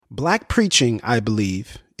Black preaching, I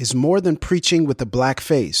believe, is more than preaching with a black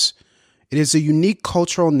face. It is a unique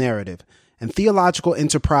cultural narrative and theological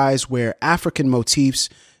enterprise where African motifs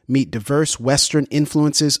meet diverse Western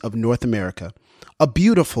influences of North America. A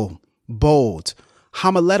beautiful, bold,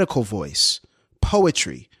 homiletical voice,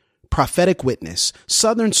 poetry, prophetic witness,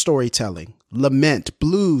 Southern storytelling, lament,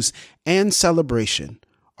 blues, and celebration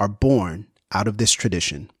are born out of this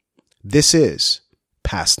tradition. This is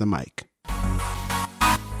Pass the Mic.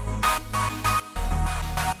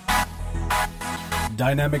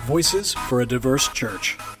 Dynamic voices for a diverse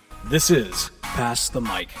church. This is Pass the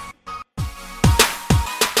Mic.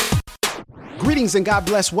 Greetings and God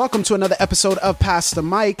bless. Welcome to another episode of Pass the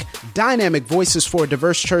Mic, Dynamic Voices for a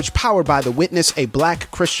Diverse Church, powered by The Witness, a Black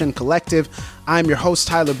Christian collective. I'm your host,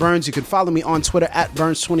 Tyler Burns. You can follow me on Twitter at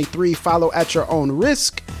Burns23. Follow at your own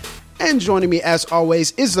risk. And joining me, as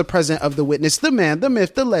always, is the president of The Witness, the man, the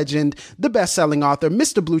myth, the legend, the best-selling author,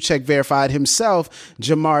 Mr. Blue Check Verified himself,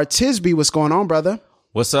 Jemar Tisby. What's going on, brother?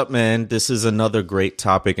 What's up, man? This is another great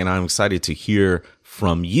topic, and I'm excited to hear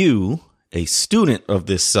from you, a student of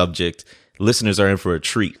this subject. Listeners are in for a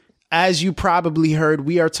treat. As you probably heard,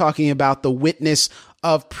 we are talking about the witness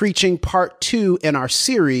of preaching part 2 in our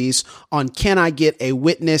series on Can I Get a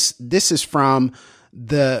Witness? This is from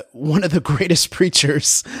one of the greatest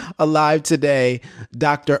preachers alive today,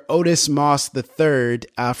 Dr. Otis Moss III,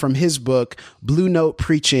 from his book, Blue Note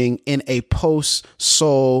Preaching in a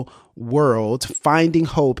Post-Soul World, Finding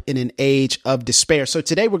Hope in an Age of Despair. So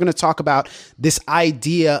today we're going to talk about this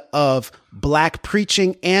idea of Black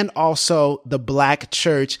preaching and also the Black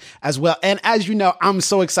church as well. And as you know, I'm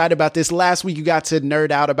so excited about this. Last week, you got to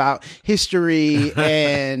nerd out about history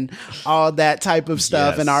and all that type of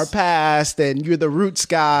stuff in our past. And you're the roots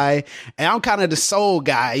guy. And I'm kind of the soul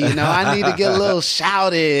guy. You know, I need to get a little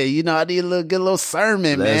shouted. You know, I need to get a little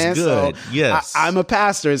sermon, man. That's good. So yes. I'm a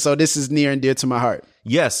pastor. So this is near and dear to my heart.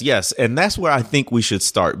 Yes. And that's where I think we should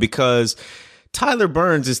start, because Tyler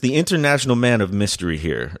Burns is the international man of mystery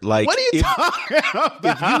here. Like, what are you talking about?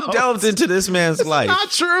 If you delved into this man's life, not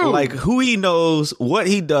true. Like who he knows, what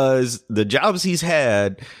he does, the jobs he's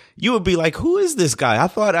had, you would be like, who is this guy? I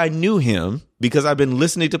thought I knew him because I've been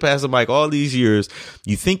listening to Pass the Mic all these years.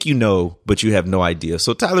 You think you know, but you have no idea.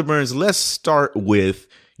 So Tyler Burns, let's start with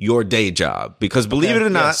your day job, because believe it or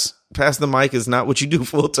not, Pass the Mic is not what you do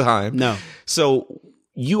full time. No. So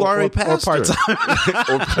you are a pastor. Or part-time.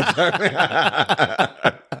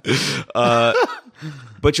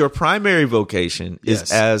 But your primary vocation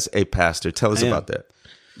is as a pastor. Tell us about that.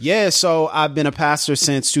 Yeah, so I've been a pastor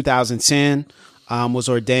since 2010. Was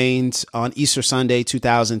ordained on Easter Sunday,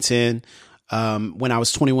 2010. When I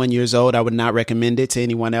was 21 years old. I would not recommend it to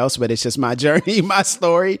anyone else, but it's just my journey, my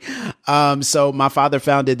story. So my father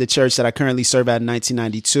founded the church that I currently serve at in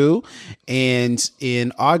 1992. And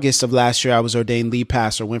in August of last year, I was ordained lead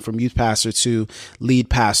pastor, went from youth pastor to lead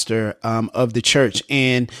pastor of the church.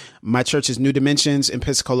 And my church is New Dimensions in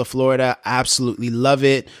Pensacola, Florida. I absolutely love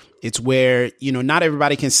it. It's where, you know, not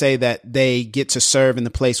everybody can say that they get to serve in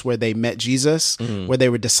the place where they met Jesus, where they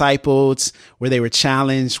were discipled, where they were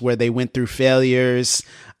challenged, where they went through failures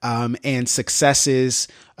and successes.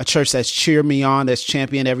 A church that's cheered me on, that's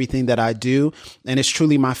championed everything that I do. And it's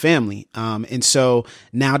truly my family. And so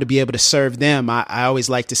now to be able to serve them, I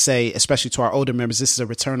always like to say, especially to our older members, this is a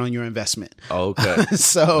return on your investment. Okay.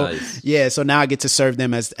 So, nice. Yeah. So now I get to serve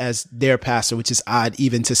them as their pastor, which is odd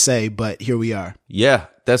even to say, but here we are. Yeah.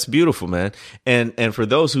 That's beautiful, man. And for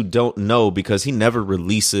those who don't know, because he never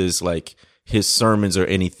releases like his sermons or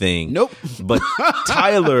anything. Nope. But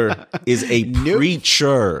Tyler is a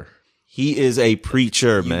preacher. He is a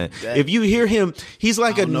preacher, man. If you hear him, he's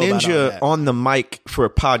like a ninja on the mic for a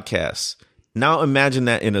podcast. Now imagine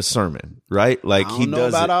that in a sermon, right? Like he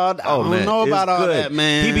does it. I don't know about all that,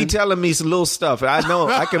 man. He be telling me some little stuff. I know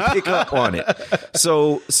I can pick up on it.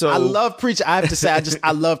 So I love preaching. I have to say,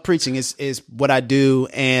 I love preaching. Is what I do,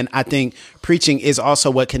 and I think preaching is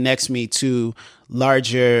also what connects me to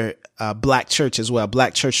larger Black church as well,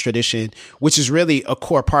 Black church tradition, which is really a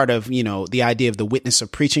core part of, you know, the idea of the witness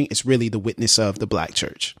of preaching. It's really the witness of the Black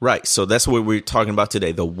church. Right. So that's what we're talking about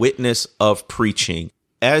today, the witness of preaching.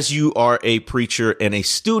 As you are a preacher and a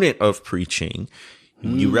student of preaching,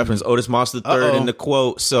 you reference Otis Moss III in the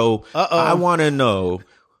quote. So I want to know,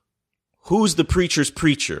 who's the preacher's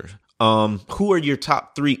preacher? Who are your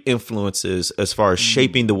top 3 influences as far as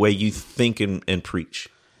shaping the way you think and preach?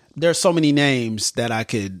 There's so many names that I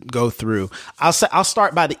could go through. I'll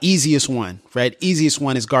start by the easiest one, right? Easiest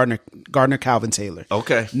one is Gardner Calvin Taylor.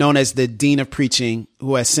 Okay. Known as the Dean of Preaching,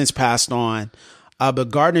 who has since passed on.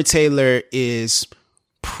 But Gardner Taylor is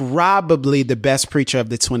probably the best preacher of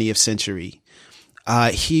the 20th century.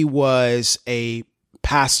 He was a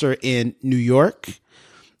pastor in New York,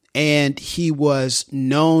 and he was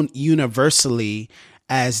known universally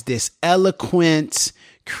as this eloquent,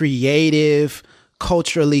 creative,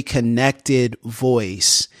 culturally connected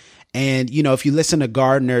voice. And, you know, if you listen to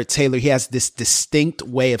Gardner Taylor, he has this distinct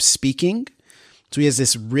way of speaking. So he has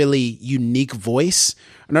this really unique voice.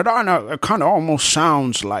 And it kind of almost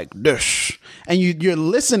sounds like this. And you're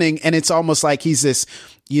listening, and it's almost like he's this,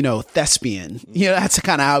 you know, thespian. You know, that's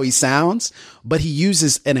kind of how he sounds. But he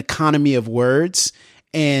uses an economy of words.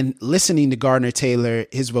 And listening to Gardner Taylor,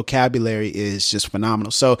 his vocabulary is just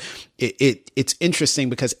phenomenal. So it's interesting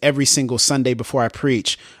because every single Sunday before I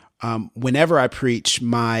preach, whenever I preach,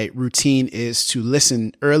 my routine is to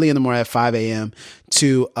listen early in the morning at 5 a.m.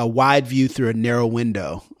 to A Wide View Through a Narrow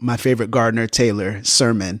Window, my favorite Gardner Taylor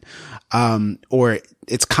sermon, or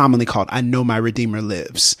it's commonly called I Know My Redeemer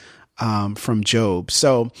Lives, from Job.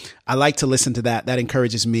 So I like to listen to that. That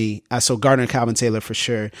encourages me. So Gardner Calvin Taylor for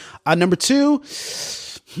sure. Number 2,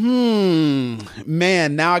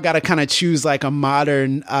 man, now I got to kind of choose like a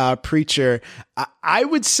modern preacher. I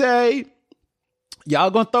would say, y'all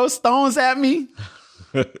gonna throw stones at me.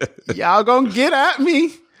 Y'all gonna get at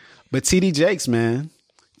me. But TD Jakes, man.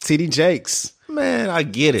 TD Jakes. Man, I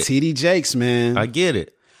get it. TD Jakes, man. I get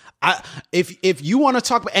it. If you want to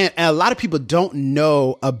talk about, and a lot of people don't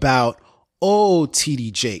know about old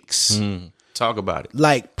TD Jakes. Talk about it.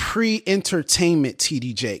 Like pre-entertainment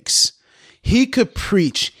TD Jakes. He could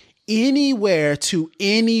preach anywhere to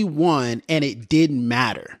anyone and it didn't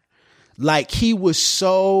matter. Like he was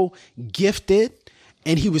so gifted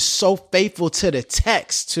and he was so faithful to the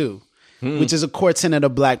text too, which is a core tenet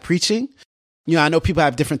of Black preaching. You know, I know people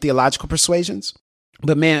have different theological persuasions,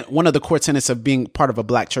 but man, one of the core tenets of being part of a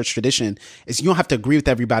Black church tradition is you don't have to agree with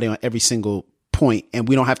everybody on every single point, and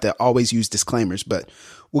we don't have to always use disclaimers, but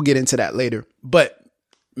we'll get into that later. But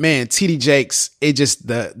man, TD Jakes, it just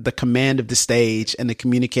the command of the stage and the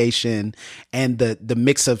communication and the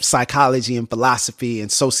mix of psychology and philosophy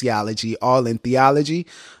and sociology, all in theology.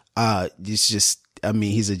 It's just, I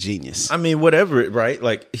mean, he's a genius. I mean, whatever, right?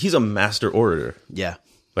 Like he's a master orator. Yeah.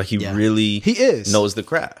 Like he is knows the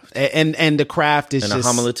craft. And the craft is and just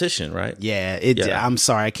a homoletician, right? Yeah. I'm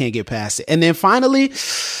sorry, I can't get past it. And then finally,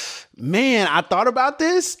 man, I thought about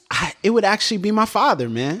this. It would actually be my father,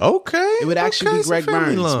 man. Okay. It would actually be Greg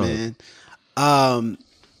Burns, man.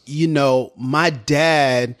 You know, my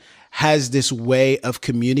dad has this way of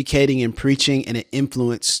communicating and preaching, and it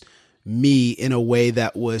influenced me in a way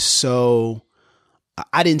that was so,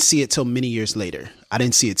 I didn't see it till many years later.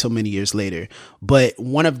 But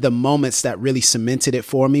one of the moments that really cemented it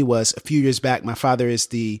for me was a few years back. My father is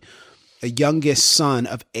the youngest son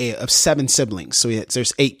of 7 siblings. So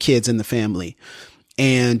there's 8 kids in the family,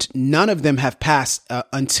 and none of them had passed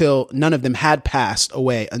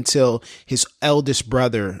away until his eldest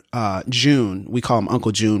brother, June, we call him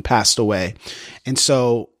Uncle June, passed away. And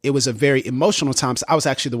so it was a very emotional time. So I was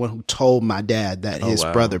actually the one who told my dad that his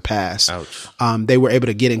brother passed. Ouch. They were able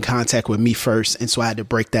to get in contact with me first. And so I had to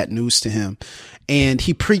break that news to him, and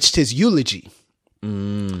he preached his eulogy.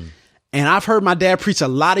 And I've heard my dad preach a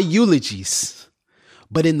lot of eulogies,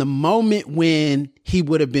 but in the moment when he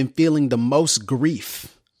would have been feeling the most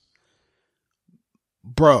grief,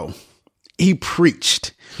 bro, he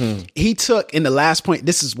preached. He took, in the last point,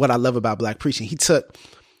 this is what I love about Black preaching. He took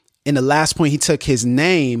his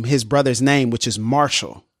name, his brother's name, which is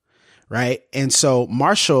Marshall, right? And so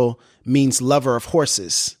Marshall means lover of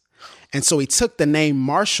horses. And so he took the name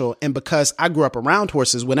Marshall, and because I grew up around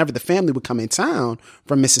horses, whenever the family would come in town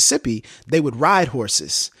from Mississippi, they would ride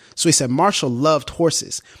horses. So he said Marshall loved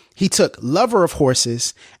horses. He took lover of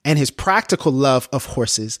horses and his practical love of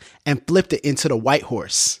horses and flipped it into the white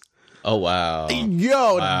horse. Oh, wow.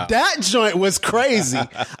 Yo, that joint was crazy.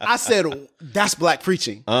 I said, that's Black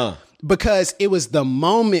preaching. Because it was the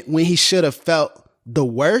moment when he should have felt the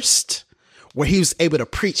worst, where he was able to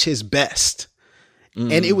preach his best.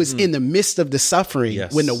 And it was in the midst of the suffering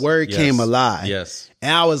when the word came alive. Yes.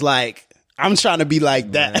 And I was like, I'm trying to be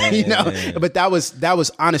like that, man. You know. But that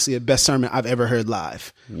was honestly the best sermon I've ever heard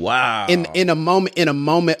live. Wow. In a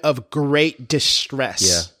moment of great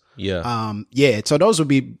distress. Yeah. So those would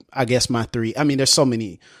be, I guess, my 3. I mean, there's so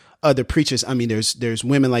many other preachers. I mean, there's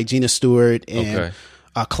women like Gina Stewart and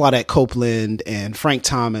Claudette Copeland and Frank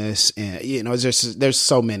Thomas, and you know, there's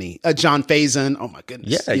so many. John Faison. Oh my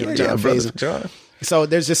goodness. John Faison. John. So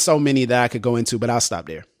there's just so many that I could go into, but I'll stop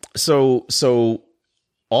there. So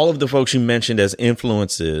all of the folks you mentioned as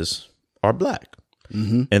influences are Black.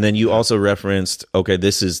 And then you also referenced, okay,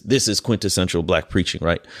 this is quintessential Black preaching,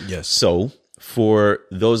 right? Yes. So for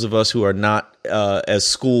those of us who are not as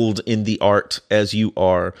schooled in the art as you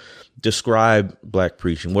are, describe Black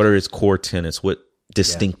preaching. What are its core tenets? What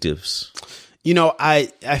distinctives? You know, I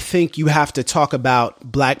think you have to talk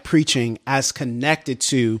about Black preaching as connected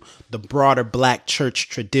to the broader Black church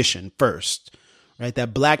tradition first, right?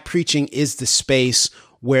 That Black preaching is the space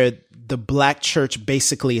where the Black church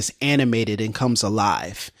basically is animated and comes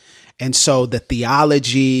alive. And so the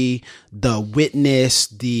theology, the witness,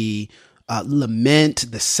 the lament,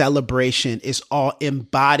 the celebration is all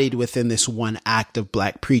embodied within this one act of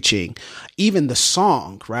Black preaching. Even the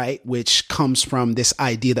song, right, which comes from this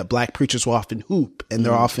idea that Black preachers will often hoop and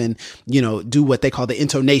they're often, do what they call the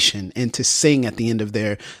intonation and to sing at the end of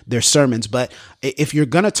their sermons. But if you're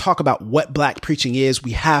going to talk about what Black preaching is,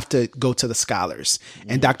 we have to go to the scholars.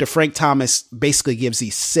 And Dr. Frank Thomas basically gives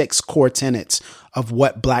these 6 core tenets of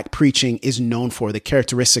what Black preaching is known for, the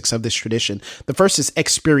characteristics of this tradition. The first is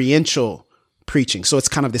experiential preaching. So it's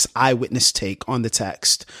kind of this eyewitness take on the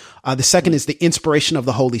text. The second is the inspiration of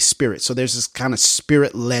the Holy Spirit. So there's this kind of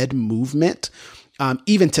spirit-led movement,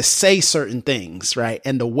 even to say certain things, right?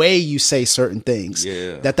 And the way you say certain things,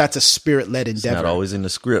 that's a spirit-led endeavor. It's not always in the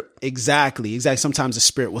script. Exactly. Sometimes the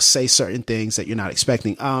Spirit will say certain things that you're not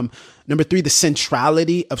expecting. Number 3, the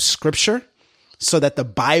centrality of Scripture. So that the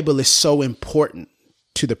Bible is so important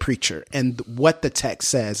to the preacher and what the text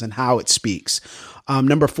says and how it speaks.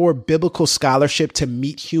 Number 4, biblical scholarship to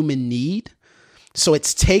meet human need. So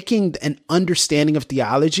it's taking an understanding of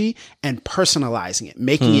theology and personalizing it,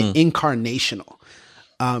 making it incarnational,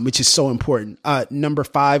 which is so important. Number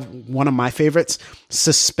 5, one of my favorites,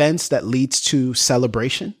 suspense that leads to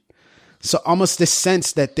celebration. So almost this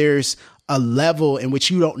sense that there's a level in which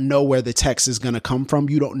you don't know where the text is going to come from.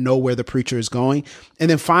 You don't know where the preacher is going. And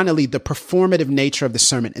then finally, the performative nature of the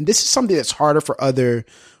sermon. And this is something that's harder for other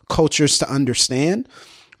cultures to understand.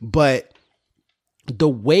 But the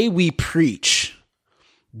way we preach,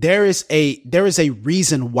 there is a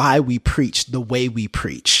reason why we preach the way we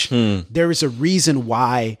preach. There is a reason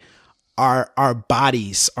why our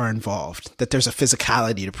bodies are involved, that there's a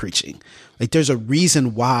physicality to preaching. Like there's a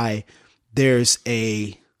reason why there's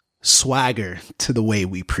a swagger to the way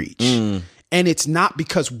we preach. And it's not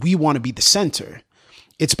because we want to be the center.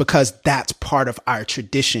 It's because that's part of our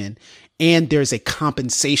tradition. And there's a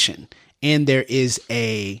compensation and there is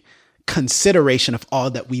a consideration of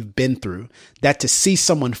all that we've been through, that to see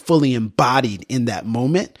someone fully embodied in that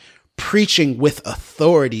moment, preaching with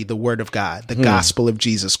authority, the word of God, the gospel of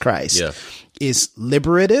Jesus Christ is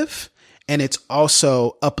liberative. And it's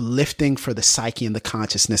also uplifting for the psyche and the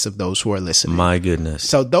consciousness of those who are listening. My goodness.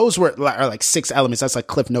 So those are like 6 elements. That's like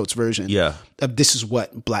Cliff Notes version of this is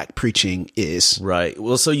what Black preaching is. Right.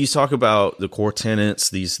 Well, so you talk about the core tenets,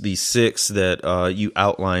 these 6 that you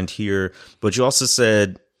outlined here, but you also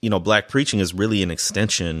said, Black preaching is really an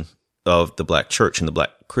extension of the Black church and the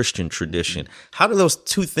Black Christian tradition. How do those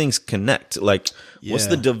 2 things connect? Like, what's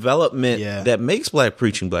the development that makes Black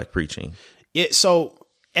preaching? So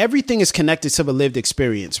everything is connected to the lived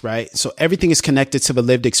experience, right? So everything is connected to the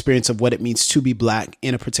lived experience of what it means to be Black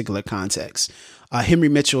in a particular context. Henry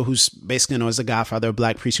Mitchell, who's basically known as the godfather of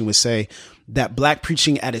Black preaching, would say that Black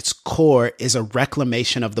preaching at its core is a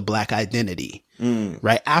reclamation of the Black identity,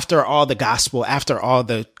 right? After all the gospel, after all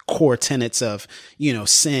the core tenets of,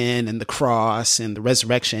 sin and the cross and the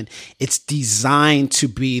resurrection, it's designed to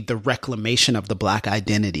be the reclamation of the Black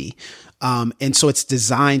identity. And so it's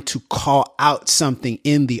designed to call out something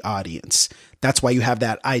in the audience. That's why you have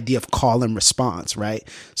that idea of call and response, right?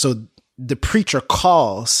 So the preacher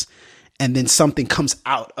calls and then something comes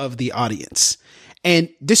out of the audience. And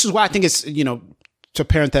this is why I think it's, to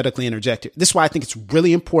parenthetically interject it, this is why I think it's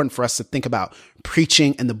really important for us to think about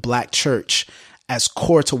preaching in the Black church as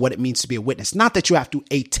core to what it means to be a witness. Not that you have to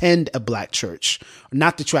attend a Black church, or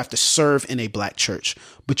not that you have to serve in a Black church,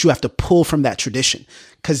 but you have to pull from that tradition,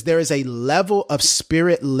 because there is a level of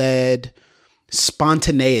spirit-led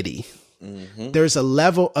spontaneity. There's a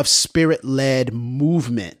level of spirit-led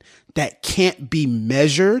movement that can't be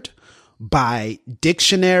measured by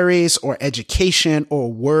dictionaries or education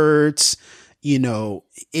or words.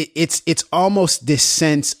 It's almost this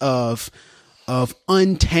sense of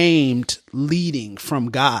untamed leading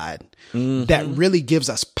from God that really gives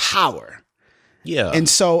us power. And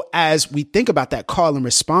so as we think about that call and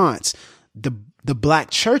response, the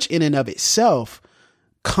Black church in and of itself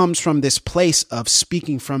comes from this place of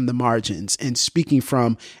speaking from the margins and speaking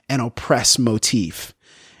from an oppressed motif.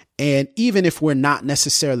 And even if we're not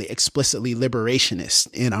necessarily explicitly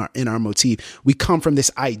liberationist in our motif, we come from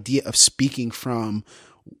this idea of speaking from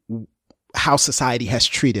how society has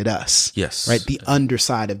treated us. Yes. Right. The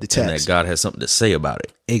underside of the text. And that God has something to say about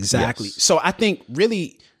it. Exactly. Yes. So I think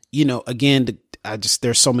really, again,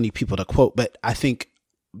 there's so many people to quote, but I think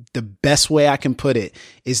the best way I can put it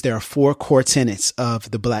is there are 4 core tenets of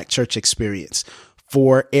the Black church experience,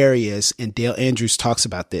 4 areas. And Dale Andrews talks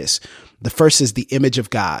about this. The first is the image of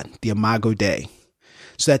God, the Imago Dei.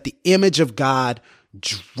 So that the image of God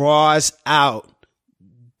draws out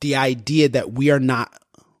the idea that we are not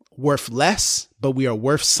worth less, but we are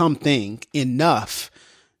worth something enough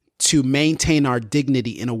to maintain our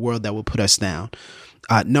dignity in a world that will put us down.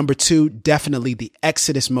 Number 2, definitely the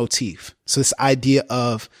Exodus motif. So this idea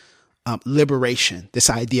of liberation, this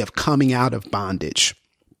idea of coming out of bondage.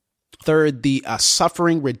 Third, the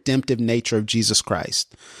suffering redemptive nature of Jesus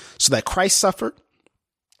Christ. So that Christ suffered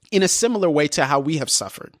in a similar way to how we have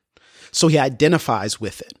suffered. So he identifies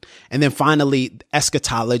with it. And then finally,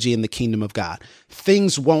 eschatology in the kingdom of God.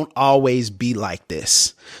 Things won't always be like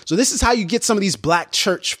this. So this is how you get some of these Black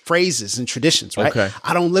church phrases and traditions, right? Okay.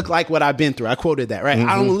 I don't look like what I've been through. I quoted that, right?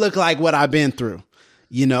 I don't look like what I've been through.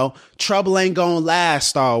 Trouble ain't gonna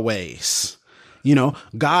last always.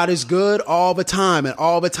 God is good all the time, and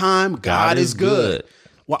all the time, God is good.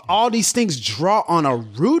 Well, all these things draw on a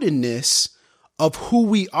rootedness of who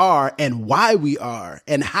we are and why we are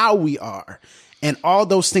and how we are. And all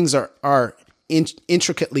those things are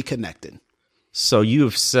intricately connected. So you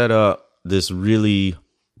have set up this really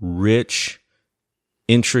rich,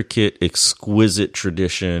 intricate, exquisite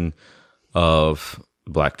tradition of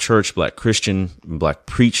Black church, Black Christian, Black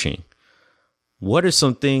preaching. What are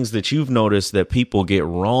some things that you've noticed that people get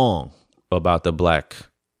wrong about the Black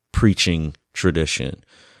preaching tradition?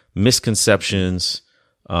 Misconceptions,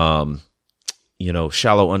 shallow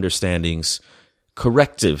understandings,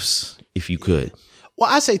 correctives, if you could.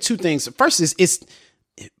 Well, I say 2 things. First is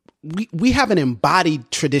we have an embodied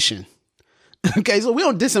tradition. Okay, so we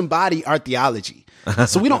don't disembody our theology.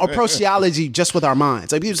 So we don't approach theology just with our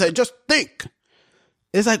minds. Like people say, just think.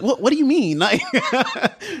 It's like, what do you mean? Like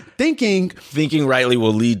thinking rightly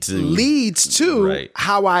will leads to right.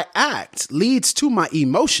 How I act, leads to my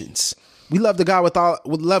emotions. We love God with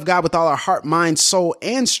all our heart, mind, soul,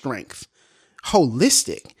 and strength.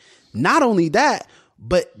 Holistic. Not only that,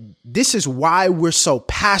 but this is why we're so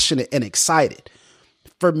passionate and excited.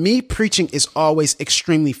 For me, preaching is always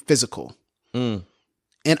extremely physical. And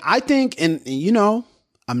I think,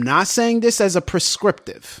 I'm not saying this as a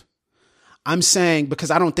prescriptive. I'm saying because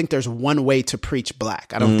I don't think there's one way to preach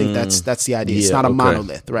Black. I don't think that's the idea. It's not a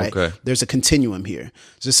monolith, right? Okay. There's a continuum here.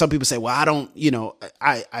 So some people say, well, I don't,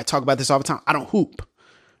 I talk about this all the time. I don't hoop,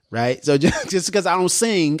 right? So just because I don't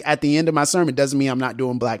sing at the end of my sermon doesn't mean I'm not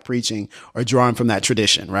doing Black preaching or drawing from that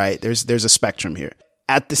tradition, right? There's a spectrum here.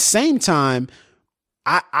 At the same time,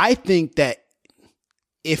 I think that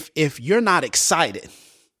if you're not excited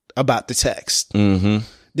about the text,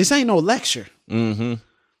 this ain't no lecture.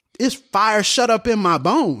 It's fire shut up in my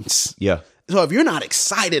bones. Yeah. So if you're not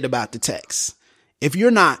excited about the text, if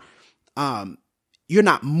you're not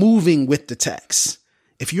moving with the text,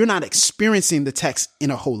 if you're not experiencing the text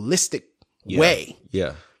in a holistic way,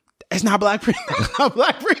 it's not Black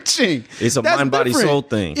preaching. It's a mind, body, soul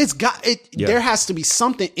thing. There has to be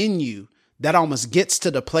something in you that almost gets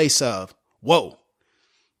to the place of, whoa,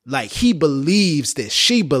 like he believes this,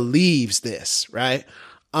 she believes this, right?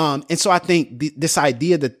 And so I think this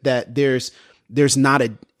idea that there's not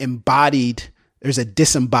there's a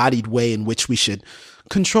disembodied way in which we should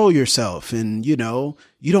control yourself. And, you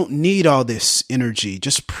don't need all this energy.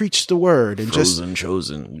 Just preach the word and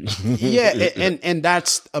chosen. Yeah. And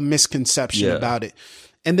that's a misconception about it.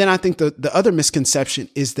 And then I think the other misconception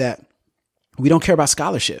is that we don't care about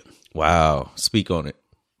scholarship. Wow. Speak on it.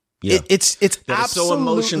 Yeah. It's so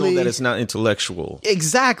emotional that it's not intellectual.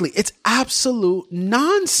 Exactly. It's absolute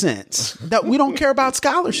nonsense that we don't care about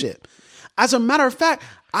scholarship. As a matter of fact,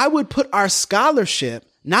 I would put our scholarship,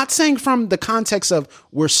 not saying from the context of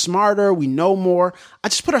we're smarter, we know more. I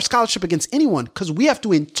just put our scholarship against anyone because we have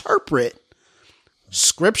to interpret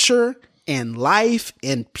scripture and life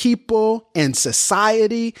and people and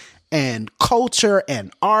society and culture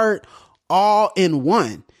and art all in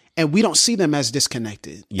one. And we don't see them as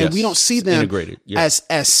disconnected. Yes, and we don't see them integrated. Yes.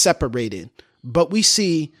 as separated. But we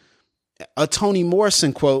see a Toni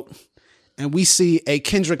Morrison quote, and we see a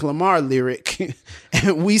Kendrick Lamar lyric,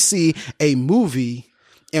 and we see a movie,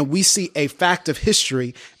 and we see a fact of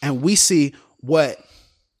history, and we see what,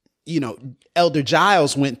 Elder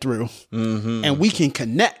Giles went through, and we can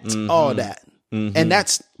connect all that. And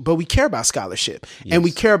but we care about scholarship, and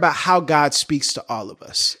we care about how God speaks to all of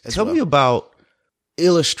us. Tell me about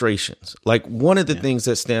illustrations. Like one of the things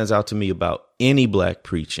that stands out to me about any Black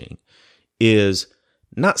preaching is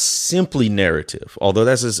not simply narrative, although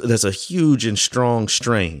that's a huge and strong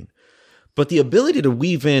strain, but the ability to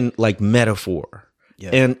weave in like metaphor. Yeah.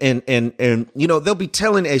 And they'll be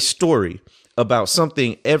telling a story about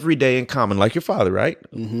something every day in common, like your father, right?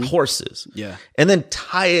 Mm-hmm. Horses. Yeah. And then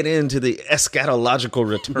tie it into the eschatological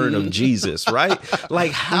return of Jesus, right?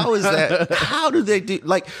 Like, how is that? How do they do?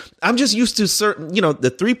 Like, I'm just used to certain,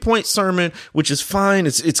 the 3-point sermon, which is fine.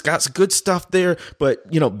 It's got good stuff there,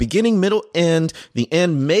 but, beginning, middle, end. The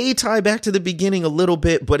end may tie back to the beginning a little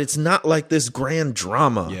bit, but it's not like this grand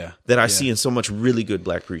drama that I see in so much really good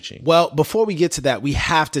Black preaching. Well, before we get to that, we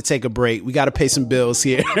have to take a break. We got to pay some bills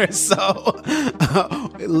here. So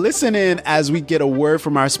listen in as we get a word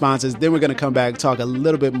from our sponsors. Then we're going to come back and talk a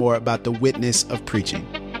little bit more about the witness of preaching.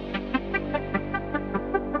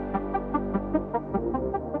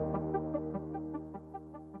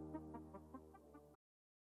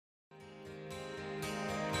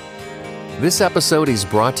 This episode is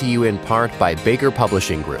brought to you in part by Baker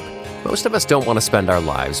Publishing Group. Most of us don't want to spend our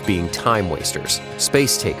lives being time wasters,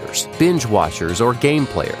 space takers, binge watchers, or game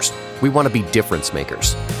players. We want to be difference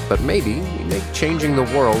makers. But maybe we make changing the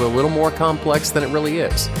world a little more complex than it really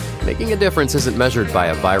is. Making a difference isn't measured by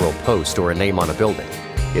a viral post or a name on a building.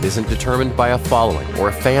 It isn't determined by a following or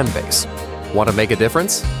a fan base. Want to make a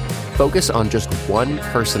difference? Focus on just one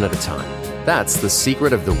person at a time. That's the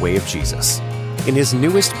secret of the way of Jesus. In his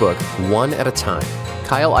newest book, One at a Time,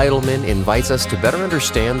 Kyle Idleman invites us to better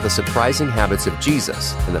understand the surprising habits of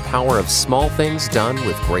Jesus and the power of small things done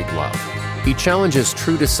with great love. He challenges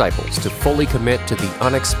true disciples to fully commit to the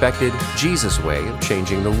unexpected Jesus way of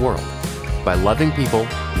changing the world by loving people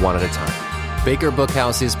one at a time. Baker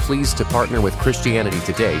Bookhouse is pleased to partner with Christianity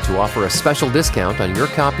Today to offer a special discount on your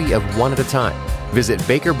copy of One at a Time. Visit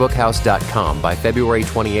bakerbookhouse.com by February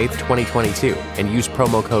 28th, 2022 and use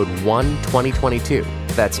promo code ONE2022.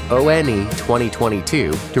 That's ONE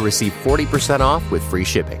 2022 to receive 40% off with free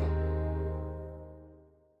shipping.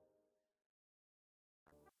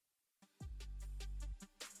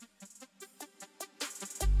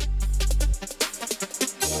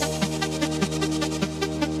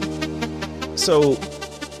 So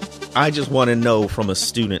I just want to know from a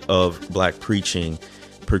student of Black preaching,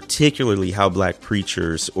 particularly how Black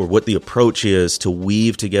preachers, or what the approach is to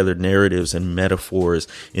weave together narratives and metaphors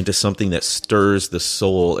into something that stirs the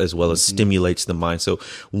soul as well as stimulates the mind. So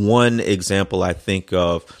one example I think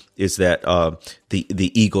of is that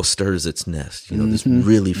the eagle stirs its nest. This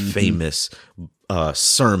really famous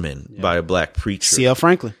sermon by a Black preacher, C.L.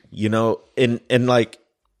 Franklin. And like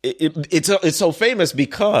it's so famous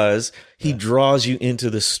because he draws you into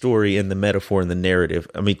the story and the metaphor and the narrative.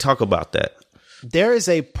 I mean, talk about that. There is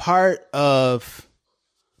a part of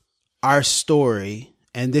our story,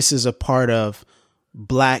 and this is a part of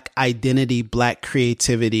Black identity, Black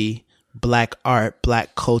creativity, Black art,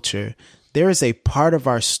 Black culture. There is a part of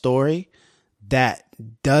our story that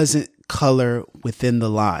doesn't color within the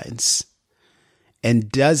lines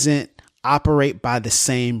and doesn't operate by the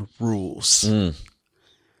same rules.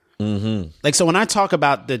 Mm-hmm. Like, so when I talk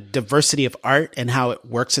about the diversity of art and how it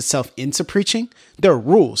works itself into preaching, there are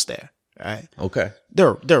rules there. Right. Okay. There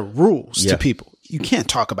are rules to people. You can't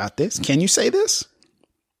talk about this. Can you say this?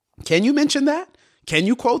 Can you mention that? Can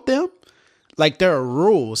you quote them? Like, there are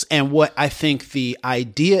rules. And what I think the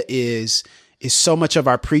idea is so much of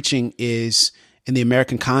our preaching is, in the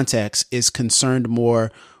American context, is concerned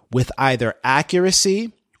more with either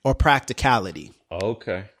accuracy or practicality.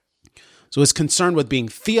 Okay. So it's concerned with being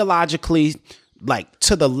theologically, like,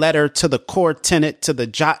 to the letter, to the core tenet, to the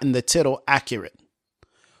jot and the tittle accurate.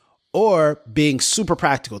 Or being super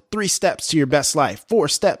practical, 3 steps to your best life, 4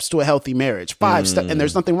 steps to a healthy marriage, 5 steps. And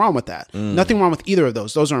there's nothing wrong with that. Nothing wrong with either of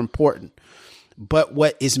those. Those are important. But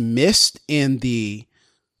what is missed in the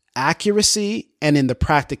accuracy and in the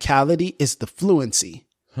practicality is the fluency.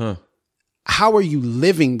 How are you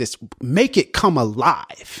living this? Make it come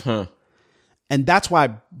alive. And that's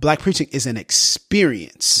why Black preaching is an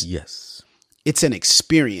experience. Yes. It's an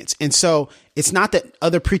experience. And so it's not that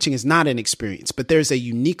other preaching is not an experience, but there's a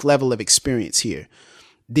unique level of experience here.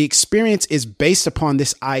 The experience is based upon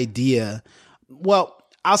this idea. Well,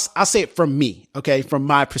 I'll say it from me, okay? From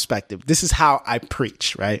my perspective. This is how I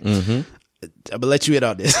preach, right? I'm gonna let you in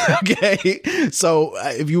on this, okay? So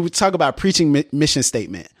if you talk about preaching mission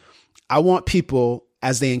statement, I want people,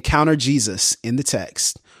 as they encounter Jesus in the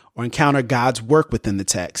text or encounter God's work within the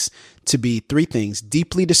text, to be 3 things: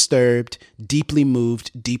 deeply disturbed, deeply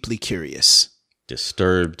moved, deeply curious.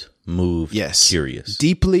 Disturbed, moved, curious.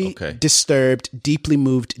 Deeply disturbed, deeply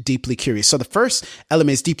moved, deeply curious. So the first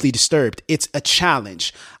element is deeply disturbed. It's a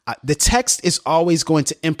challenge. The text is always going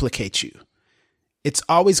to implicate you. It's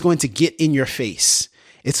always going to get in your face.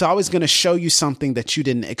 It's always going to show you something that you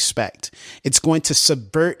didn't expect. It's going to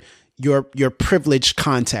subvert your privileged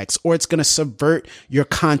context, or it's going to subvert your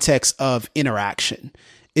context of interaction.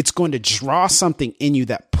 It's going to draw something in you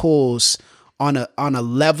that pulls on a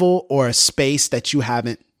level or a space that you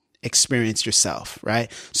haven't experienced yourself,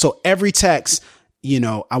 right? So every text,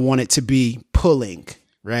 I want it to be pulling,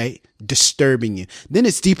 right? Disturbing you. Then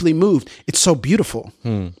it's deeply moved. It's so beautiful.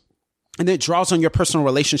 And then it draws on your personal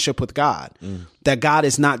relationship with God, that God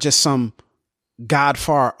is not just some God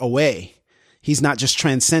far away. He's not just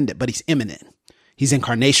transcendent, but he's immanent. He's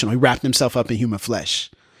incarnational. He wrapped himself up in human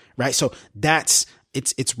flesh, right? So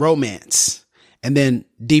it's romance. And then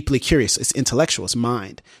deeply curious. It's intellectual. It's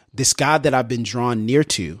mind. This God that I've been drawn near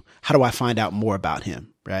to, how do I find out more about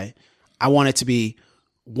him, right? I want it to be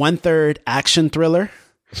 1/3 action thriller,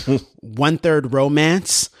 1/3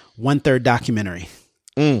 romance, 1/3 documentary.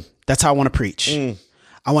 That's how I want to preach.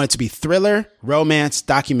 I want it to be thriller, romance,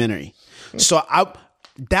 documentary. So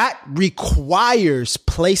that requires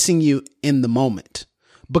placing you in the moment,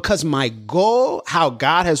 because my goal, how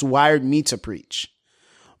God has wired me to preach,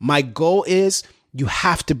 my goal is you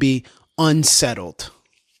have to be unsettled,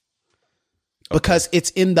 because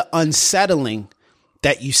it's in the unsettling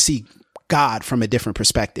that you see God from a different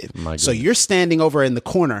perspective. So you're standing over in the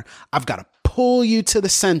corner. I've got to pull you to the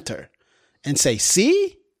center and say,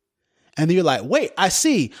 see? And then you're like, wait, I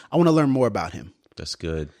see. I want to learn more about him. That's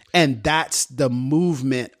good. And that's the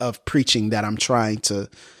movement of preaching that I'm trying to,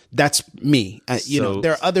 that's me.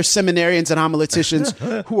 There are other seminarians and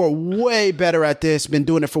homileticians who are way better at this, been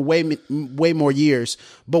doing it for way more years.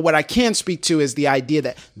 But what I can speak to is the idea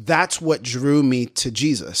that that's what drew me to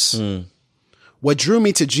Jesus. What drew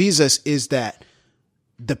me to Jesus is that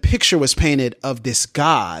the picture was painted of this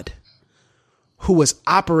God who was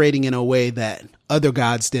operating in a way that other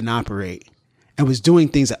gods didn't operate, and was doing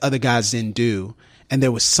things that other gods didn't do. And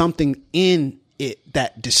there was something in it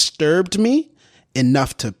that disturbed me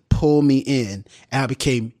enough to pull me in. And I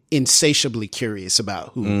became insatiably curious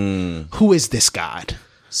about who is this God?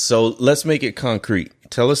 So let's make it concrete.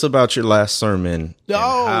 Tell us about your last sermon.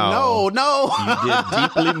 No. You did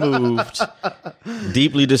deeply moved,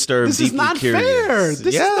 deeply disturbed, deeply curious. Fair.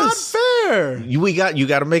 This is not fair. You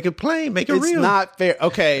got to make it plain, make it real. It's not fair.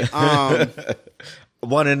 Okay.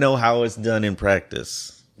 Want to know how it's done in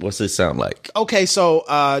practice. What's it sound like? Okay, so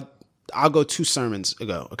I'll go 2 sermons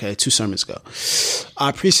ago.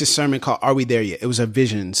 I preached a sermon called Are We There Yet? It was a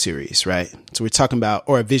vision series, right? So we're talking about,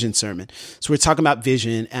 or a vision sermon. So we're talking about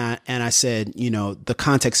vision. And I said, the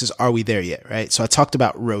context is, are we there yet? Right? So I talked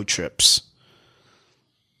about road trips.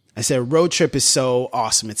 I said, road trip is so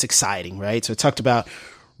awesome. It's exciting, right? So I talked about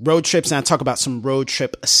road trips, and I talk about some road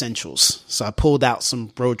trip essentials. So I pulled out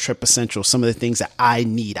some road trip essentials, some of the things that I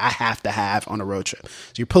have to have on a road trip.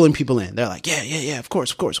 So you're pulling people in. They're like, yeah, of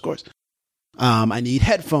course. I need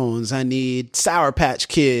headphones. I need Sour Patch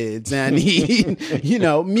Kids. And I need,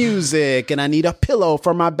 music. And I need a pillow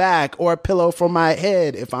for my back, or a pillow for my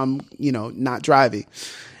head if I'm, not driving.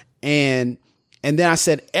 And then I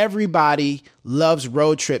said, everybody loves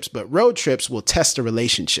road trips, but road trips will test a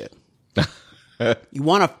relationship. You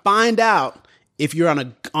want to find out if you're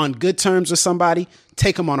on good terms with somebody,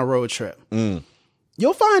 take them on a road trip.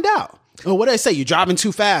 You'll find out. Oh, what do they say? You're driving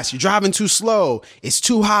too fast. You're driving too slow. It's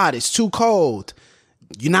too hot. It's too cold.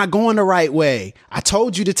 You're not going the right way. I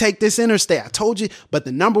told you to take this interstate. I told you. But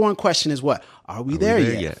the number one question is what? Are we there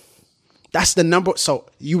yet? That's the number. So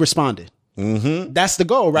you responded. That's the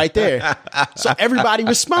goal right there. So everybody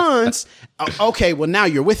responds. Okay, well, now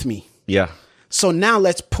you're with me. Yeah. So now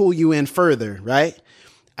let's pull you in further, right?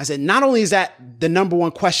 I said, not only is that the number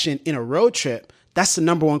one question in a road trip, that's the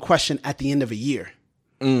number one question at the end of a year.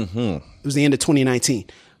 It was the end of 2019.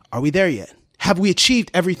 Are we there yet? Have we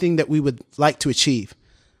achieved everything that we would like to achieve?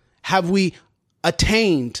 Have we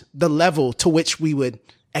attained the level to which we would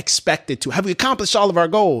expect it to? Have we accomplished all of our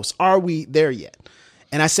goals? Are we there yet?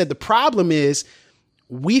 And I said, the problem is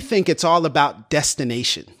we think it's all about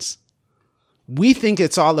destinations. We think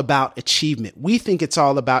it's all about achievement. We think it's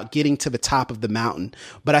all about getting to the top of the mountain.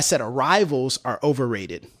 But I said arrivals are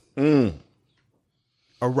overrated.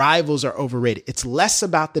 Arrivals are overrated. It's less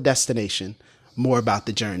about the destination, more about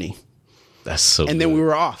the journey. That's so And good. then we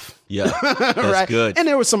were off. Yeah, that's right? good. And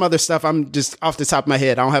there was some other stuff. I'm just off the top of my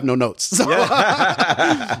head. I don't have no notes. So,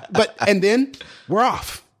 and then we're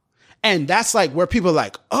off. And that's like where people are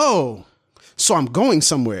like, oh, so I'm going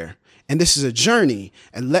somewhere. And this is a journey,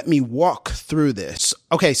 and let me walk through this.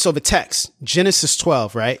 Okay, so the text, Genesis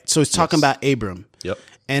 12, right? So it's talking about Abram. Yep.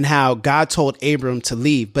 and how God told Abram to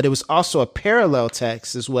leave, but it was also a parallel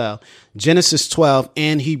text as well. Genesis 12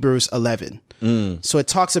 and Hebrews 11. So it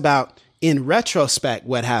talks about in retrospect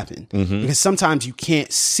what happened, because sometimes you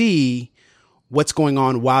can't see what's going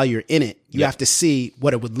on while you're in it. You have to see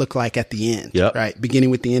what it would look like at the end, right? Beginning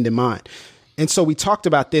with the end in mind. And so we talked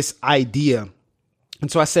about this idea. And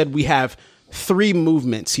so I said we have 3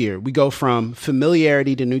 movements here. We go from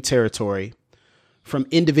familiarity to new territory, from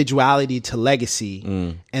individuality to legacy,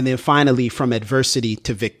 and then finally from adversity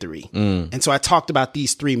to victory. And so I talked about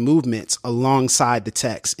these 3 movements alongside the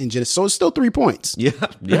text in Genesis. So it's still 3 points. Right?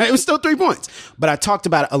 It was still 3 points. But I talked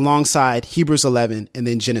about it alongside Hebrews 11 and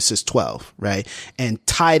then Genesis 12, right? And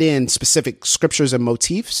tied in specific scriptures and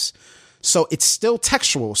motifs. So it's still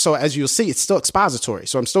textual. So as you'll see, it's still expository.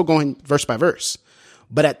 So I'm still going verse by verse.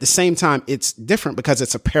 But at the same time, it's different because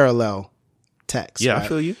it's a parallel text. Yeah, right? I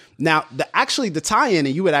feel you. Now, the tie-in,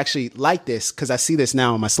 and you would actually like this because I see this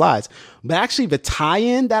now on my slides, but actually the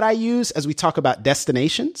tie-in that I use as we talk about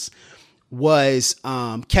destinations was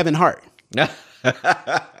Kevin Hart.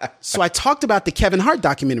 So I talked about the Kevin Hart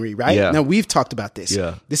documentary, right? Yeah. Now we've talked about this.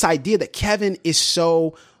 Yeah. This idea that Kevin is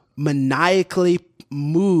so maniacally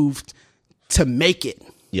moved to make it.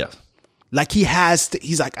 Yeah. Like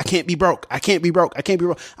he's like, I can't be broke. I can't be broke. I can't be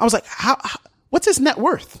broke. I was like, how what's his net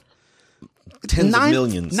worth? Tens of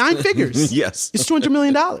millions. 9 figures. Yes. It's $200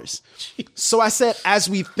 million. So I said, as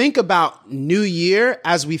we think about New Year,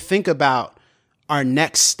 as we think about our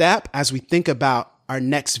next step, as we think about our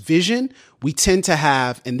next vision, we tend to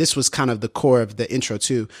have, and this was kind of the core of the intro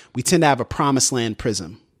too, we tend to have a promised land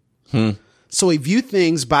prism. So we view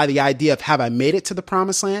things by the idea of, have I made it to the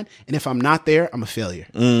promised land? And if I'm not there, I'm a failure.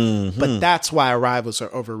 But that's why arrivals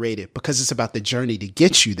are overrated, because it's about the journey to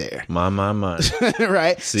get you there. My.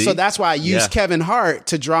 Right? See? So that's why I use Kevin Hart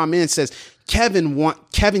to draw him in. It says,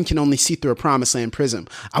 Kevin can only see through a promised land prism.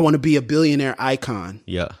 I want to be a billionaire icon.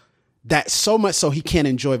 Yeah. That so much so he can't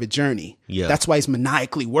enjoy the journey. Yeah. That's why he's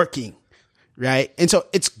maniacally working. Right? And so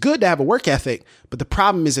it's good to have a work ethic, but the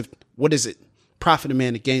problem is, what is it? Profit a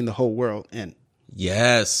man to gain the whole world. And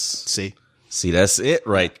see, that's it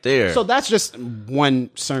right there. So that's just one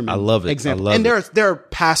sermon. I love it. Example. I love and there are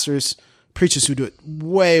pastors, preachers who do it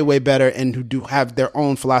way, way better and who do have their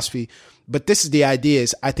own philosophy. But this is the idea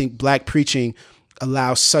is, I think Black preaching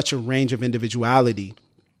allows such a range of individuality.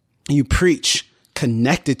 You preach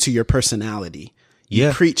connected to your personality. You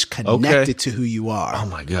preach connected to who you are. Oh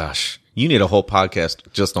my gosh. You need a whole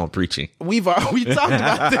podcast just on preaching. We talked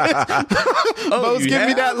about this. Both give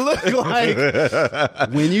me that look like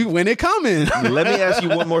when it coming. Let me ask you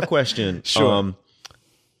one more question. Sure.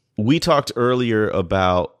 We talked earlier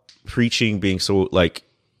about preaching being so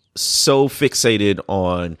fixated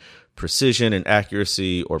on precision and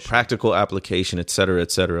accuracy or practical application, et cetera,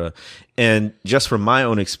 et cetera. And just from my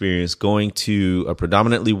own experience, going to a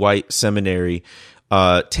predominantly white seminary,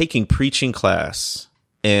 taking preaching class,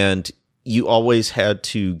 and you always had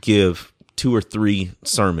to give 2 or 3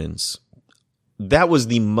 sermons. That was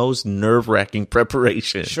the most nerve-wracking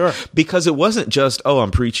preparation. Sure. Because it wasn't just,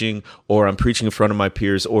 I'm preaching, or I'm preaching in front of my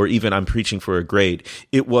peers, or even I'm preaching for a grade.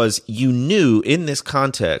 It was, you knew in this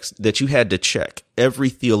context that you had to check every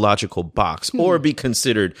theological box or be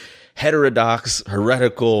considered heterodox,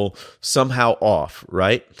 heretical, somehow off,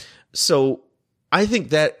 right? So I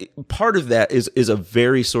think that part of that is a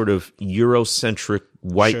very sort of Eurocentric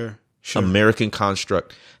white American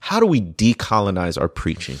construct. How do we decolonize our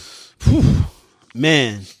preaching?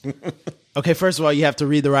 Man. Okay, first of all, you have to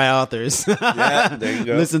read the right authors. Yeah, there you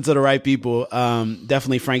go. Listen to the right people.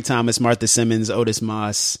 Definitely Frank Thomas, Martha Simmons, Otis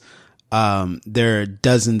Moss. There are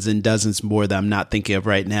dozens and dozens more that I'm not thinking of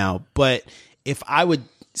right now. But if I would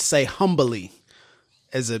say humbly,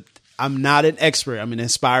 I'm not an expert. I'm an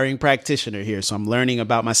aspiring practitioner here, so I'm learning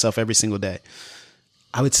about myself every single day.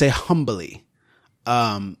 I would say humbly,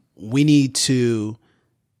 we need to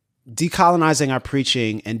decolonizing our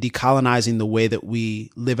preaching and decolonizing the way that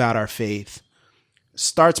we live out our faith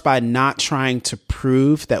starts by not trying to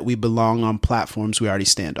prove that we belong on platforms we already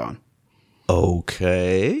stand on.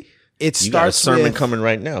 Okay. You got a sermon coming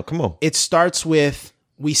right now. Come on. It starts with,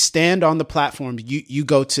 we stand on the platform. You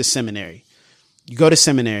go to seminary. You go to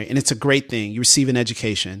seminary, and it's a great thing. You receive an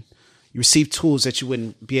education. You receive tools that you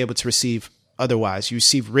wouldn't be able to receive otherwise. You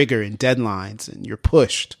receive rigor and deadlines, and you're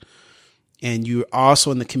pushed. And you're also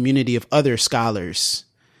in the community of other scholars.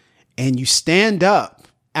 And you stand up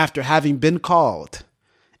after having been called,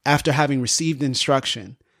 after having received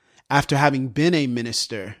instruction, after having been a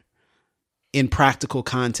minister in practical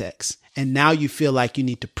context. And now you feel like you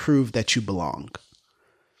need to prove that you belong.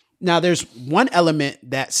 Now, there's one element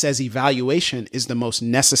that says evaluation is the most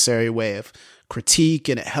necessary way of critique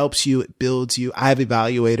and it helps you. It builds you. I have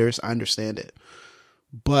evaluators. I understand it.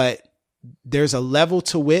 But there's a level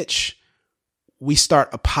to which we start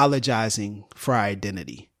apologizing for our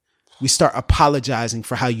identity. We start apologizing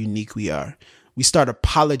for how unique we are. We start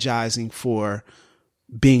apologizing for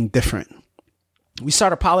being different. We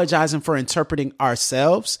start apologizing for interpreting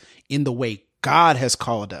ourselves in the way God has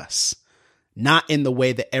called us, not in the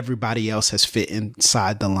way that everybody else has fit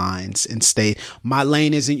inside the lines and stayed. My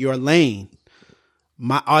lane isn't your lane.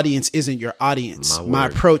 My audience isn't your audience. My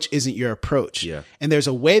approach isn't your approach. Yeah. And there's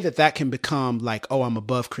a way that can become like, oh, I'm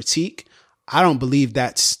above critique. I don't believe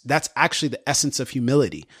that's actually the essence of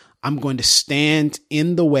humility. I'm going to stand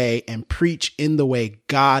in the way and preach in the way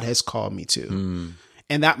God has called me to.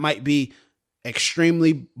 And that might be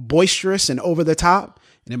extremely boisterous and over the top.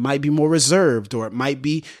 And it might be more reserved, or it might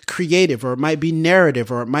be creative, or it might be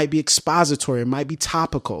narrative, or it might be expository. It might be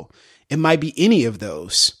topical. It might be any of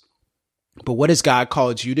those. But what has God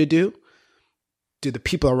called you to do? Do the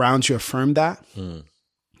people around you affirm that?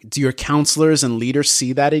 Do your counselors and leaders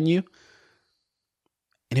see that in you?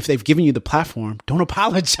 And if they've given you the platform, don't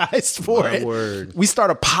apologize for it. Word. We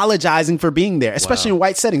start apologizing for being there, especially in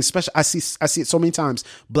white settings. Especially, I see it so many times.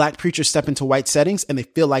 Black preachers step into white settings and they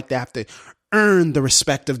feel like they have to earn the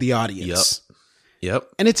respect of the audience. Yep.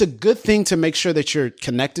 And it's a good thing to make sure that you're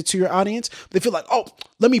connected to your audience. They feel like, oh,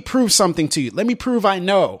 let me prove something to you. Let me prove I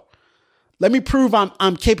know. Let me prove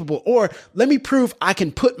I'm capable, or let me prove I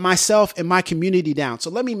can put myself and my community down. So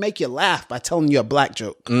let me make you laugh by telling you a black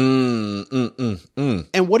joke. And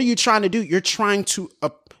what are you trying to do? You're trying to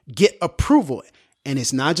get approval. And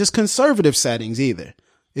it's not just conservative settings either.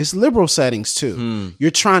 It's liberal settings too. You're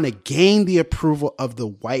trying to gain the approval of the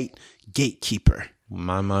white gatekeeper.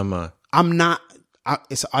 My.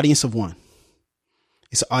 It's an audience of one.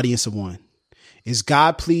 It's an audience of one. Is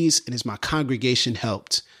God pleased and is my congregation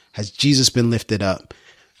helped? Has Jesus been lifted up?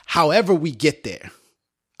 However we get there,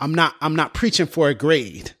 I'm not preaching for a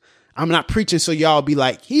grade. I'm not preaching so y'all be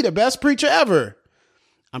like, he the best preacher ever.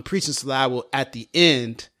 I'm preaching so that I will, at the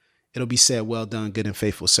end, it'll be said, well done, good and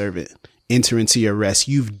faithful servant. Enter into your rest.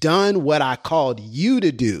 You've done what I called you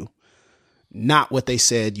to do, not what they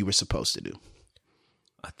said you were supposed to do.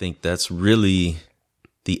 I think that's really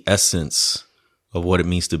the essence of what it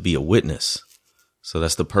means to be a witness. So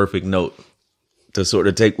that's the perfect note to sort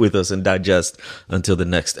of take with us and digest until the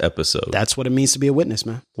next episode. That's what it means to be a witness,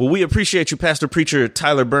 man. Well, we appreciate you, Pastor Preacher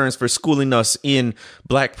Tyler Burns, for schooling us in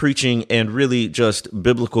black preaching and really just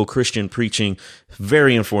biblical Christian preaching.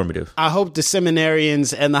 Very informative. I hope the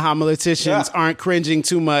seminarians and the homileticians aren't cringing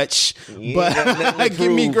too much, but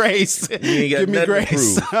give me grace. Give me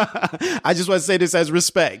grace. I just want to say this as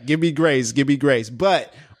respect. Give me grace. Give me grace.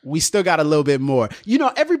 But we still got a little bit more. You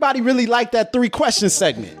know, everybody really liked that 3-question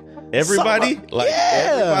segment. Everybody?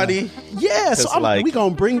 Everybody? Yeah, so we're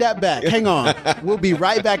going to bring that back. Hang on. We'll be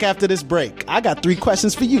right back after this break. I got 3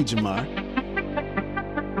 questions for you, Jemar.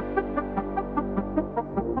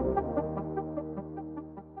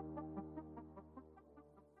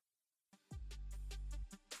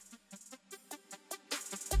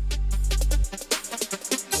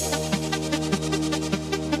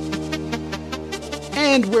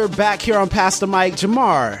 And we're back here on Pastor Mike.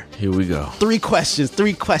 Jemar. Here we go. 3 questions.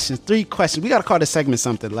 We got to call this segment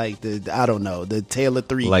something like the Tale of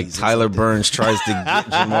Threes. Like Tyler Burns tries to get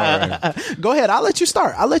Jemar. Go ahead. I'll let you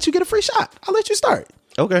start. I'll let you get a free shot. I'll let you start.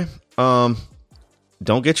 Okay.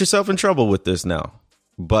 Don't get yourself in trouble with this now.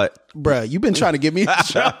 But bruh, you've been trying to get me in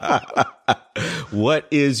trouble. What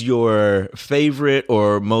is your favorite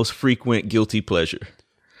or most frequent guilty pleasure?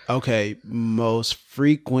 Okay, most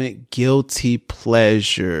frequent guilty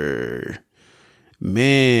pleasure.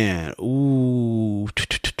 Man, ooh.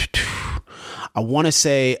 I want to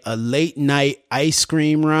say a late night ice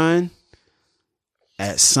cream run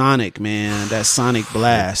at Sonic, man. That Sonic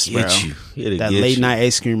Blast, bro. That late night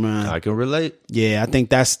ice cream run. I can relate. Yeah, I think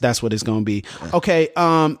that's what it's going to be. Okay,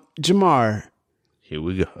 Jemar. Here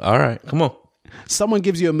we go. All right, come on. Someone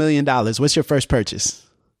gives you $1 million. What's your first purchase?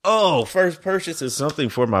 Oh, first purchase is something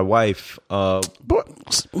for my wife.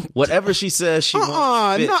 Whatever she says she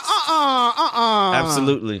wants fits.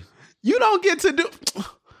 Absolutely. You don't get to do.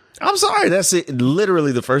 I'm sorry. That's it.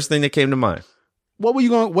 Literally the first thing that came to mind. What were you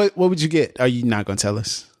going? What would you get? Are you not going to tell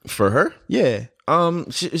us? For her? Yeah.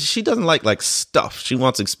 She doesn't like stuff. She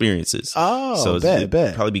wants experiences. Oh, so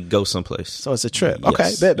bet. Probably go someplace. So it's a trip. Yes,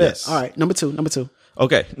 okay, bet. Yes. All right, number two.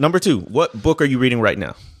 Okay, number 2. What book are you reading right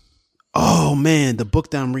now? Oh man, the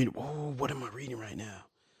book that I'm reading. Oh, what am I reading right now?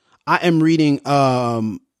 I am reading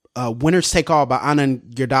Winners Take All by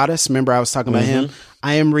Anand Giridharadas. Remember I was talking about him?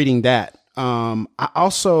 I am reading that. I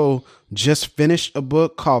also just finished a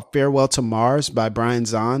book called Farewell to Mars by Brian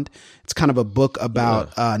Zond. It's kind of a book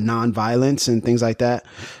about nonviolence and things like that.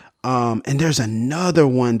 And there's another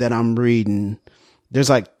one that I'm reading. There's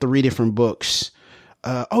like 3 different books.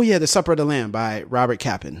 The Supper of the Lamb by Robert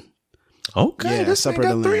Capon. Okay, yeah, this Supper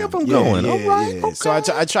of the 3 of them going. Yeah, all right. yeah. Okay. So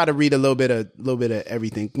I try to read a little bit of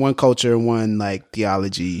everything. One culture, one like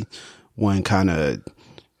theology, one kind of,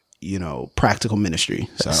 practical ministry.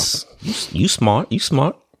 So you smart.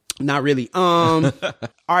 not really. All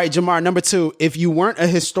right, Jemar, number 2. If you weren't a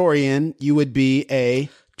historian, you would be a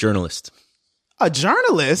journalist. A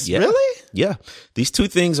journalist? Yeah. Really? Yeah. These two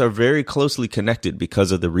things are very closely connected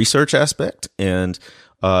because of the research aspect. And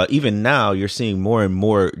even now, you're seeing more and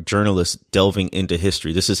more journalists delving into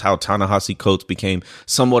history. This is how Ta-Nehisi Coates became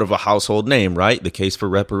somewhat of a household name, right? The case for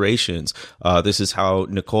reparations. This is how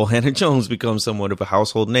Nicole Hannah-Jones becomes somewhat of a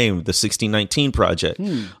household name, the 1619 Project.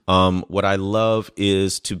 What I love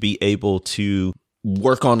is to be able to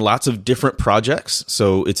work on lots of different projects.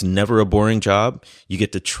 So it's never a boring job. You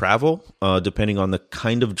get to travel, depending on the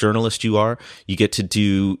kind of journalist you are. You get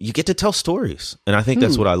to tell stories. And I think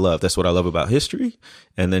that's what I love. That's what I love about history.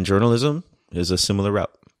 And then journalism is a similar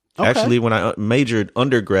route. Okay. Actually, when I majored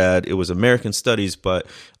undergrad, it was American Studies, but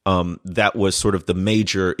that was sort of the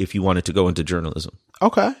major if you wanted to go into journalism.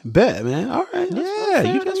 Okay. Bet, man. All right.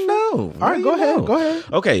 You just know. All right, go ahead.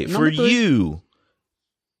 Okay, Number 3. you,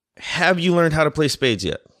 have you learned how to play spades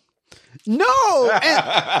yet? No.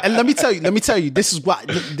 And let me tell you, this is why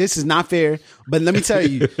this is not fair, but let me tell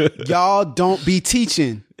you, y'all don't be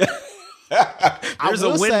teaching. There's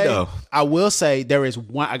a window. I will say there is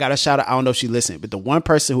one. I got to shout out. I don't know if she listened, but the one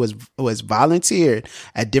person who has volunteered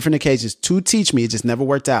at different occasions to teach me, it just never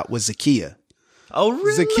worked out, was Zakiya. Oh,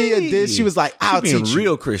 really? Zakiya did. She was like, "I'll teach you."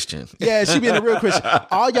 Real Christian. Yeah, she being a real Christian.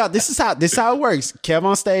 All y'all, this is how it works. Kev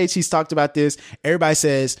on stage, he's talked about this. Everybody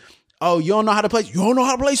says, "Oh, you don't know how to play? You don't know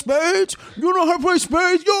how to play spades? You don't know how to play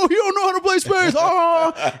spades? Yo, you don't know how to play spades?"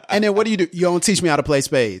 Oh. And then what do? You don't teach me how to play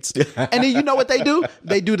spades. And then you know what they do?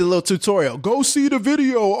 They do the little tutorial. Go see the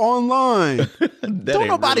video online. Don't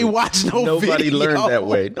nobody watch Nobody video. learned that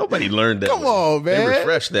way. Nobody learned that way. Come on, man. They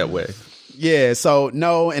refreshed that way. Yeah, so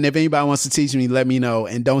no, and if anybody wants to teach me, let me know,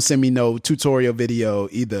 and don't send me no tutorial video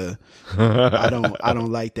either. I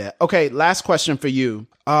don't like that. Okay, last question for you.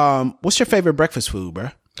 What's your favorite breakfast food, bro?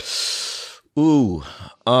 Ooh,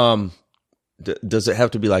 does it have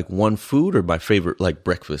to be like one food or my favorite like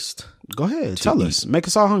breakfast? Go ahead, tell us. Make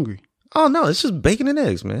us all hungry. Oh no, it's just bacon and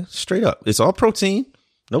eggs, man. Straight up. It's all protein,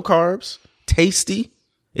 no carbs, tasty.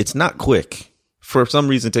 It's not quick. For some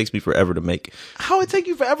reason, it takes me forever to make. How it take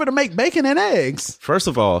you forever to make bacon and eggs? First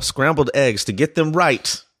of all, scrambled eggs, to get them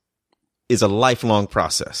right, is a lifelong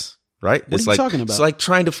process, right? What are you talking about? It's like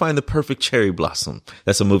trying to find the perfect cherry blossom.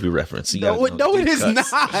 That's a movie reference. No, it is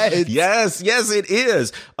not. Yes, it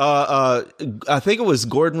is. I think it was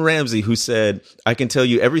Gordon Ramsay who said, "I can tell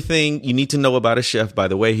you everything you need to know about a chef by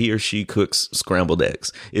the way he or she cooks scrambled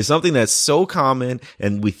eggs." It's something that's so common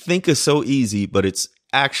and we think is so easy, but it's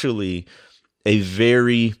actually a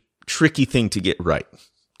very tricky thing to get right.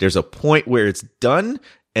 There's a point where it's done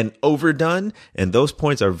and overdone, and those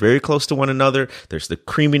points are very close to one another. There's the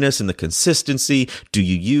creaminess and the consistency. Do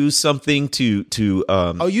you use something to you do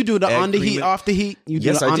the on the heat, off the heat? You do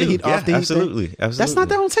yes, the on I do. the heat, off the heat? Absolutely. That's not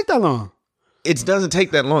that don't take that long. It doesn't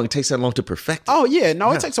take that long. It takes that long to perfect it. Oh yeah,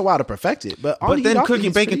 no, it takes a while to perfect it. But then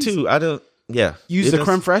cooking bacon too. I don't. Yeah, use the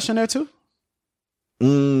creme fraiche in there too.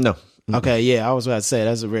 No. Okay, yeah, I was about to say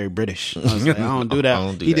that's a very British. I was like, I don't do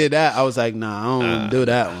that. He did that. I was like, nah, I don't do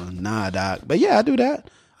that one. Nah, doc. But yeah, I do that.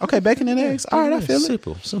 Okay, bacon and eggs. All right, I feel it.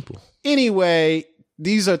 Simple. Anyway,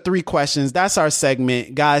 these are 3 questions. That's our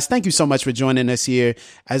segment. Guys, thank you so much for joining us here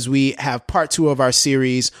as we have part 2 of our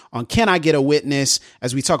series on Can I Get a Witness,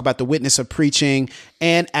 as we talk about the witness of preaching.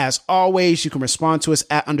 And as always, you can respond to us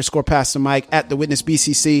at _Pastor Mike, at The Witness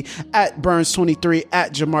BCC, at Burns23,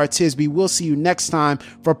 at Jemar Tisby. We'll see you next time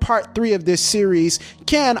for part 3 of this series.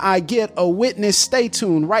 Can I Get a Witness? Stay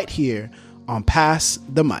tuned right here on Pass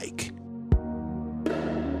the Mic.